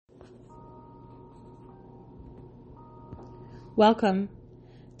Welcome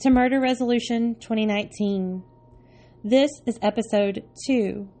to Murder Resolution 2019. This is episode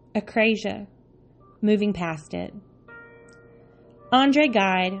 2, Akrasia, Moving Past It. André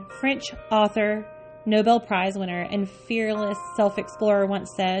Gide, French author, Nobel Prize winner, and fearless self-explorer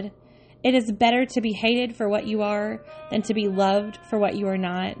once said, "It is better to be hated for what you are than to be loved for what you are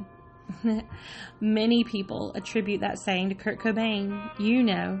not." Many people attribute that saying to Kurt Cobain,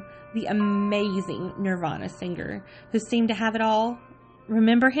 the amazing Nirvana singer who seemed to have it all.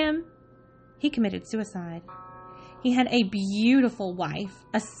 Remember him? He committed suicide. He had a beautiful wife,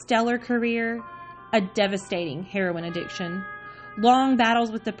 a stellar career, a devastating heroin addiction, long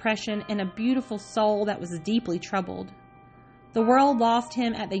battles with depression, and a beautiful soul that was deeply troubled. The world lost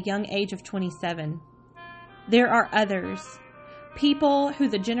him at the young age of 27. There are others, people who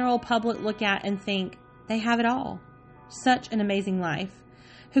the general public look at and think they have it all, such an amazing life,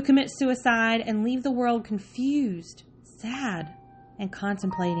 who commit suicide and leave the world confused, sad, and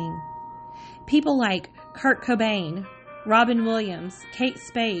contemplating. People like Kurt Cobain, Robin Williams, Kate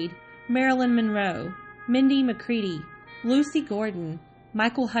Spade, Marilyn Monroe, Mindy McCready, Lucy Gordon,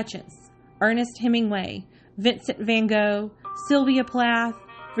 Michael Hutchence, Ernest Hemingway, Vincent van Gogh, Sylvia Plath,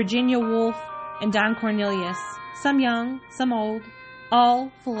 Virginia Woolf, and Don Cornelius, some young, some old,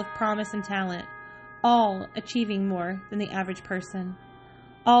 all full of promise and talent, all achieving more than the average person,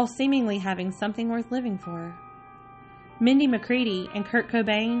 all seemingly having something worth living for. Mindy McCready and Kurt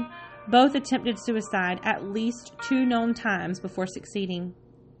Cobain both attempted suicide at least 2 known times before succeeding.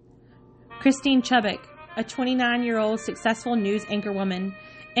 Christine Chubbuck, a 29-year-old successful news anchorwoman,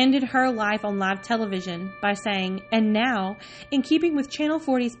 ended her life on live television by saying, "And now, in keeping with Channel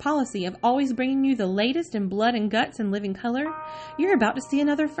 40's policy of always bringing you the latest in blood and guts and living color, you're about to see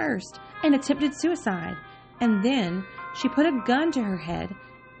another first," and attempted suicide. And then she put a gun to her head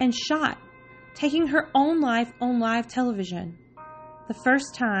and shot, taking her own life on live television. The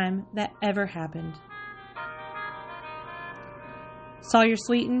first time that ever happened. Sawyer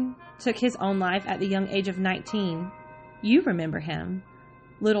Sweeten took his own life at the young age of 19. You remember him.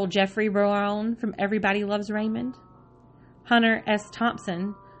 Little Jeffrey Rowan from Everybody Loves Raymond. Hunter S.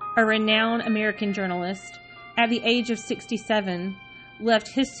 Thompson, a renowned American journalist, at the age of 67, left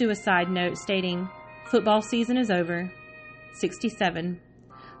his suicide note stating, "Football season is over. 67.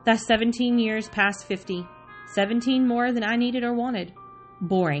 That's 17 years past 50. 17 more than I needed or wanted.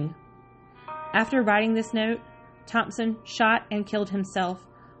 Boring." After writing this note, Thompson shot and killed himself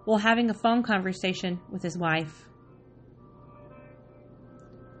while having a phone conversation with his wife.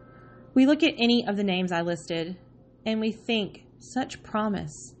 We look at any of the names I listed, and we think, such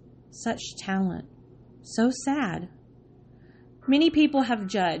promise, such talent, so sad. Many people have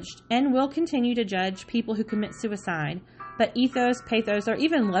judged, and will continue to judge, people who commit suicide, but ethos, pathos, or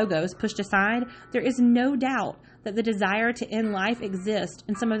even logos pushed aside, there is no doubt that the desire to end life exists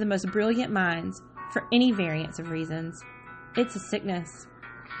in some of the most brilliant minds for any variance of reasons. It's a sickness.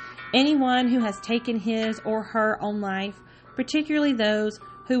 Anyone who has taken his or her own life, particularly those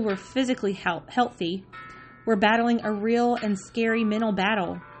who were physically healthy, were battling a real and scary mental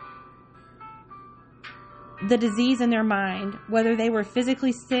battle. The disease in their mind, whether they were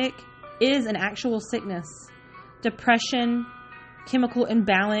physically sick, is an actual sickness. Depression, chemical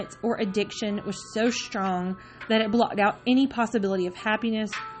imbalance, or addiction was so strong that it blocked out any possibility of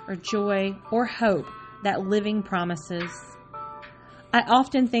happiness or joy or hope that living promises. I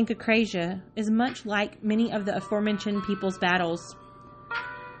often think Akrasia is much like many of the aforementioned people's battles.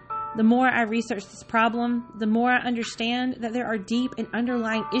 The more I research this problem, the more I understand that there are deep and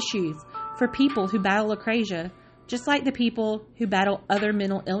underlying issues for people who battle Akrasia, just like the people who battle other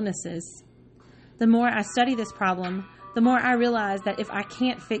mental illnesses. The more I study this problem, the more I realize that if I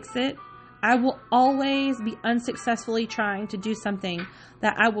can't fix it, I will always be unsuccessfully trying to do something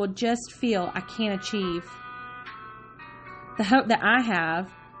that I will just feel I can't achieve. The hope that I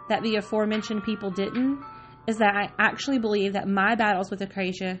have, that the aforementioned people didn't, is that I actually believe that my battles with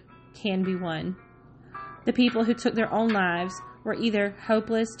Akrasia can be won. The people who took their own lives were either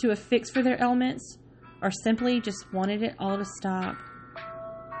hopeless to a fix for their ailments or simply just wanted it all to stop.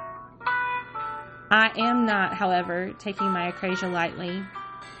 I am not, however, taking my Akrasia lightly.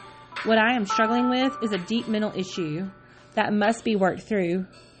 What I am struggling with is a deep mental issue that must be worked through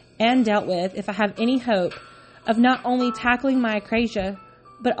and dealt with if I have any hope of not only tackling my Akrasia,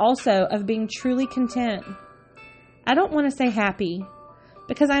 but also of being truly content. I don't want to say happy,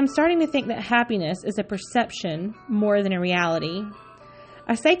 because I'm starting to think that happiness is a perception more than a reality.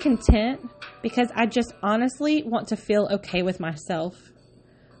 I say content because I just honestly want to feel okay with myself.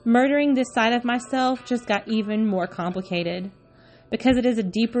 Murdering this side of myself just got even more complicated. Because it is a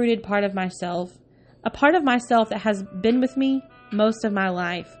deep-rooted part of myself, A part of myself that has been with me most of my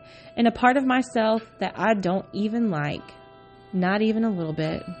life, and a part of myself that I don't even like. Not even a little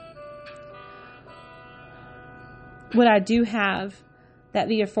bit. What I do have that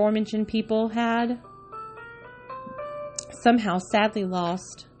the aforementioned people had, somehow sadly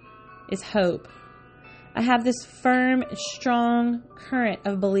lost, is hope. I have this firm, strong current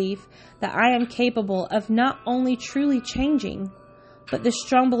of belief that I am capable of not only truly changing, but the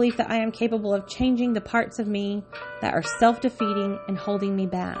strong belief that I am capable of changing the parts of me that are self-defeating and holding me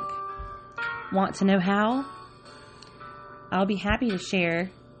back. Want to know how? I'll be happy to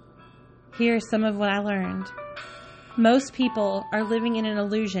share. Here is some of what I learned. Most people are living in an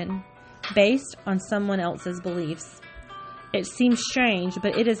illusion based on someone else's beliefs. It seems strange,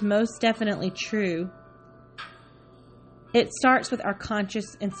 but it is most definitely true. It starts with our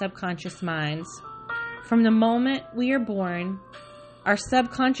conscious and subconscious minds. From the moment we are born, our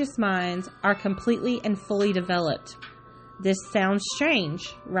subconscious minds are completely and fully developed. This sounds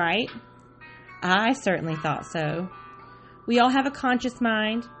strange, right? I certainly thought so. We all have a conscious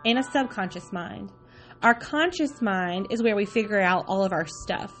mind and a subconscious mind. Our conscious mind is where we figure out all of our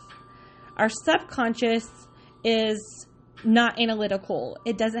stuff. Our subconscious is not analytical.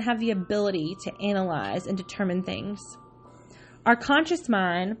 It doesn't have the ability to analyze and determine things. Our conscious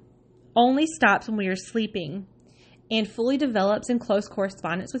mind only stops when we are sleeping and fully develops in close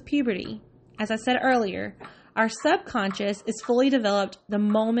correspondence with puberty. As I said earlier, our subconscious is fully developed the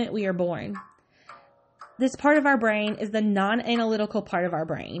moment we are born. This part of our brain is the non-analytical part of our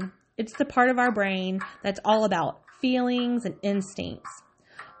brain. It's the part of our brain that's all about feelings and instincts.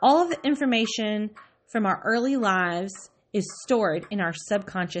 All of the information from our early lives is stored in our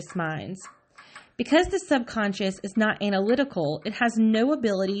subconscious minds. Because the subconscious is not analytical, it has no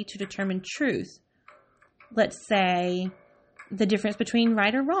ability to determine truth. Let's say the difference between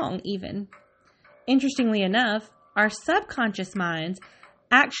right or wrong, even. Interestingly enough, our subconscious minds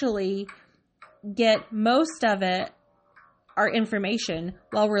actually get most of our information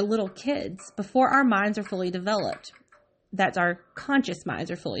while we're little kids, before our minds are fully developed. That's our conscious minds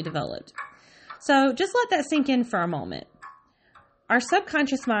are fully developed. So just let that sink in for a moment. Our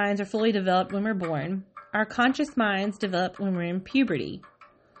subconscious minds are fully developed when we're born. Our conscious minds develop when we're in puberty.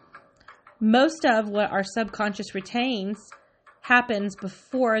 Most of what our subconscious retains happens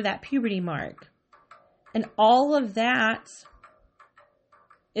before that puberty mark. And all of that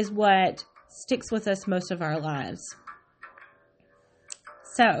is what sticks with us most of our lives.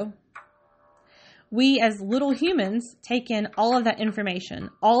 So, we as little humans take in all of that information,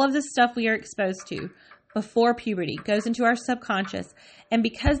 all of the stuff we are exposed to before puberty goes into our subconscious. And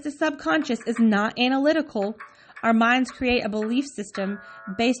because the subconscious is not analytical, our minds create a belief system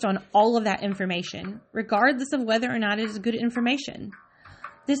based on all of that information, regardless of whether or not it is good information.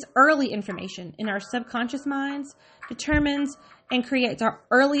 This early information in our subconscious minds determines and creates our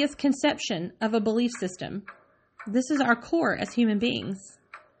earliest conception of a belief system. This is our core as human beings.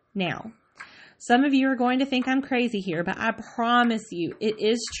 Now, some of you are going to think I'm crazy here, but I promise you it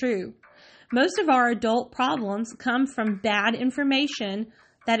is true. Most of our adult problems come from bad information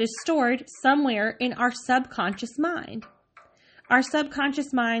that is stored somewhere in our subconscious mind. Our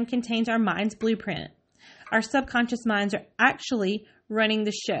subconscious mind contains our mind's blueprint. Our subconscious minds are actually running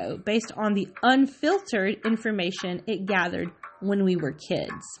the show based on the unfiltered information it gathered when we were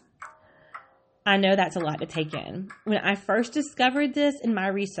kids. I know that's a lot to take in. When I first discovered this in my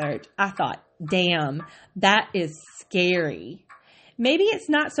research, I thought, damn, that is scary. Maybe it's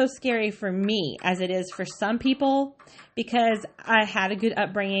not so scary for me as it is for some people, because I had a good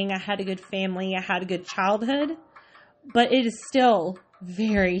upbringing, I had a good family, I had a good childhood, but it is still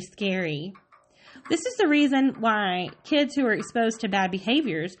very scary. This is the reason why kids who are exposed to bad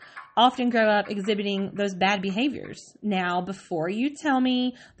behaviors often grow up exhibiting those bad behaviors. Now, before you tell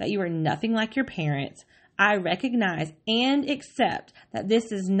me that you are nothing like your parents, I recognize and accept that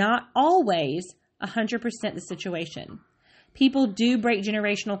this is not always 100% the situation. People do break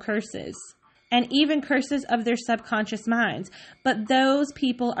generational curses, and even curses of their subconscious minds, but those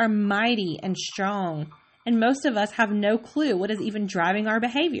people are mighty and strong, and most of us have no clue what is even driving our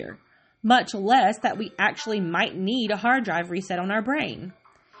behavior, much less that we actually might need a hard drive reset on our brain.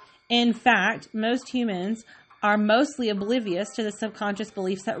 In fact, most humans are mostly oblivious to the subconscious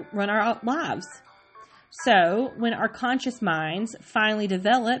beliefs that run our lives. So, when our conscious minds finally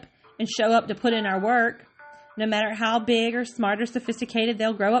develop and show up to put in our work, no matter how big or smart or sophisticated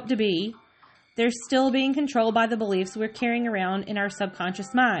they'll grow up to be, they're still being controlled by the beliefs we're carrying around in our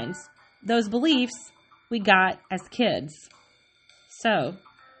subconscious minds. Those beliefs we got as kids. So,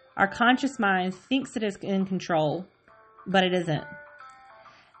 our conscious mind thinks it is in control, but it isn't.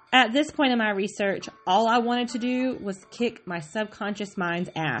 At this point in my research, all I wanted to do was kick my subconscious mind's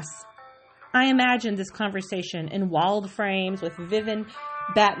ass. I imagined this conversation in walled frames with vivid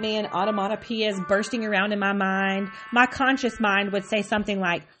Batman automatopoeias bursting around in my mind. My conscious mind would say something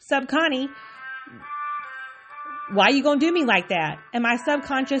like, "Subconnie, why you gonna do me like that?" And my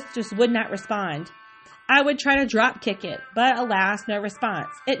subconscious just would not respond. I would try to drop kick it, but alas, no response.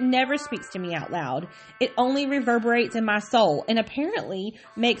 It never speaks to me out loud. It only reverberates in my soul and apparently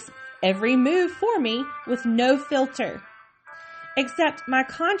makes every move for me with no filter. Except my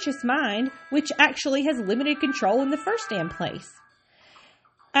conscious mind, which actually has limited control in the first damn place.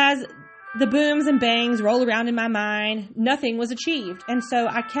 As the booms and bangs roll around in my mind, nothing was achieved. And so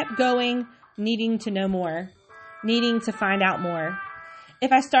I kept going, needing to know more, needing to find out more.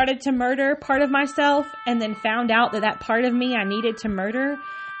 If I started to murder part of myself and then found out that that part of me I needed to murder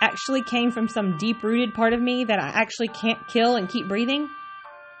actually came from some deep-rooted part of me that I actually can't kill and keep breathing,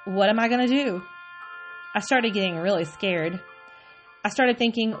 what am I going to do? I started getting really scared. I started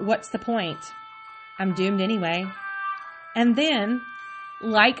thinking, what's the point? I'm doomed anyway. And then,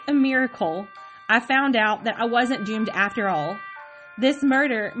 like a miracle, I found out that I wasn't doomed after all. This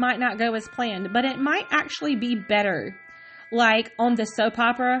murder might not go as planned, but it might actually be better. Like on the soap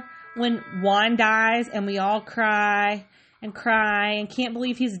opera, when Juan dies and we all cry and can't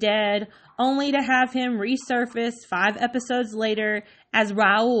believe he's dead, only to have him resurface 5 episodes later as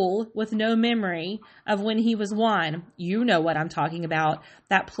Raul with no memory of when he was Juan. You know what I'm talking about.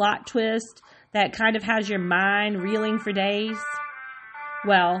 That plot twist that kind of has your mind reeling for days.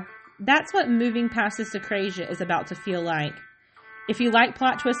 Well, that's what moving past this Akrasia is about to feel like. If you like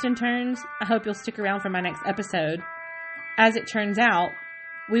plot twists and turns, I hope you'll stick around for my next episode. As it turns out,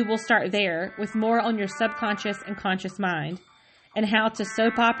 we will start there with more on your subconscious and conscious mind and how to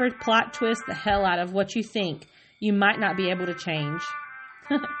soap opera plot twist the hell out of what you think you might not be able to change.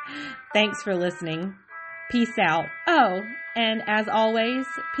 Thanks for listening. Peace out. Oh, and as always,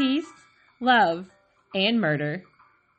 peace, love, and murder.